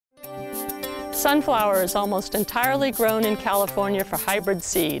Sunflower is almost entirely grown in California for hybrid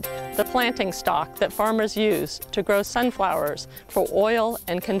seed, the planting stock that farmers use to grow sunflowers for oil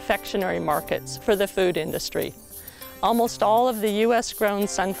and confectionery markets for the food industry. Almost all of the U.S. grown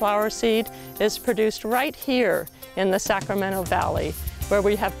sunflower seed is produced right here in the Sacramento Valley, where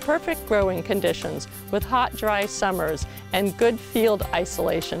we have perfect growing conditions with hot, dry summers and good field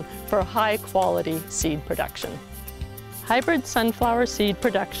isolation for high-quality seed production. Hybrid sunflower seed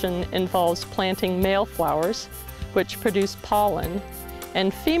production involves planting male flowers, which produce pollen,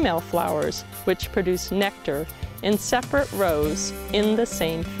 and female flowers, which produce nectar, in separate rows in the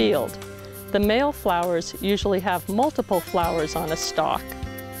same field. The male flowers usually have multiple flowers on a stalk,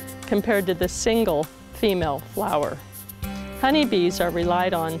 compared to the single female flower. Honeybees are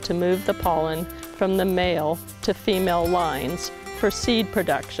relied on to move the pollen from the male to female lines for seed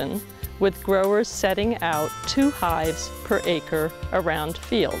production, with growers setting out 2 hives per acre around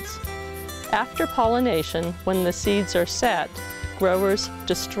fields. After pollination, when the seeds are set, growers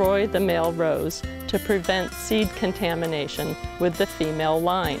destroy the male rows to prevent seed contamination with the female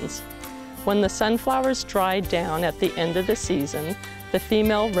lines. When the sunflowers dry down at the end of the season, the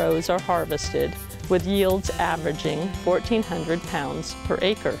female rows are harvested, with yields averaging 1,400 pounds per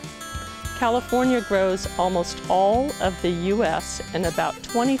acre. California grows almost all of the U.S. and about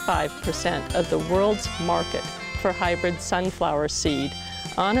 25% of the world's market for hybrid sunflower seed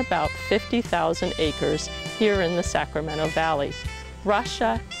on about 50,000 acres here in the Sacramento Valley.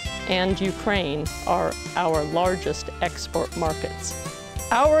 Russia and Ukraine are our largest export markets.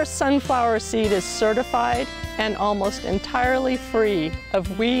 Our sunflower seed is certified and almost entirely free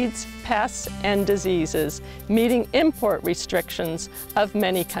of weeds, pests, and diseases, meeting import restrictions of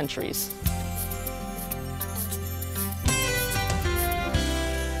many countries.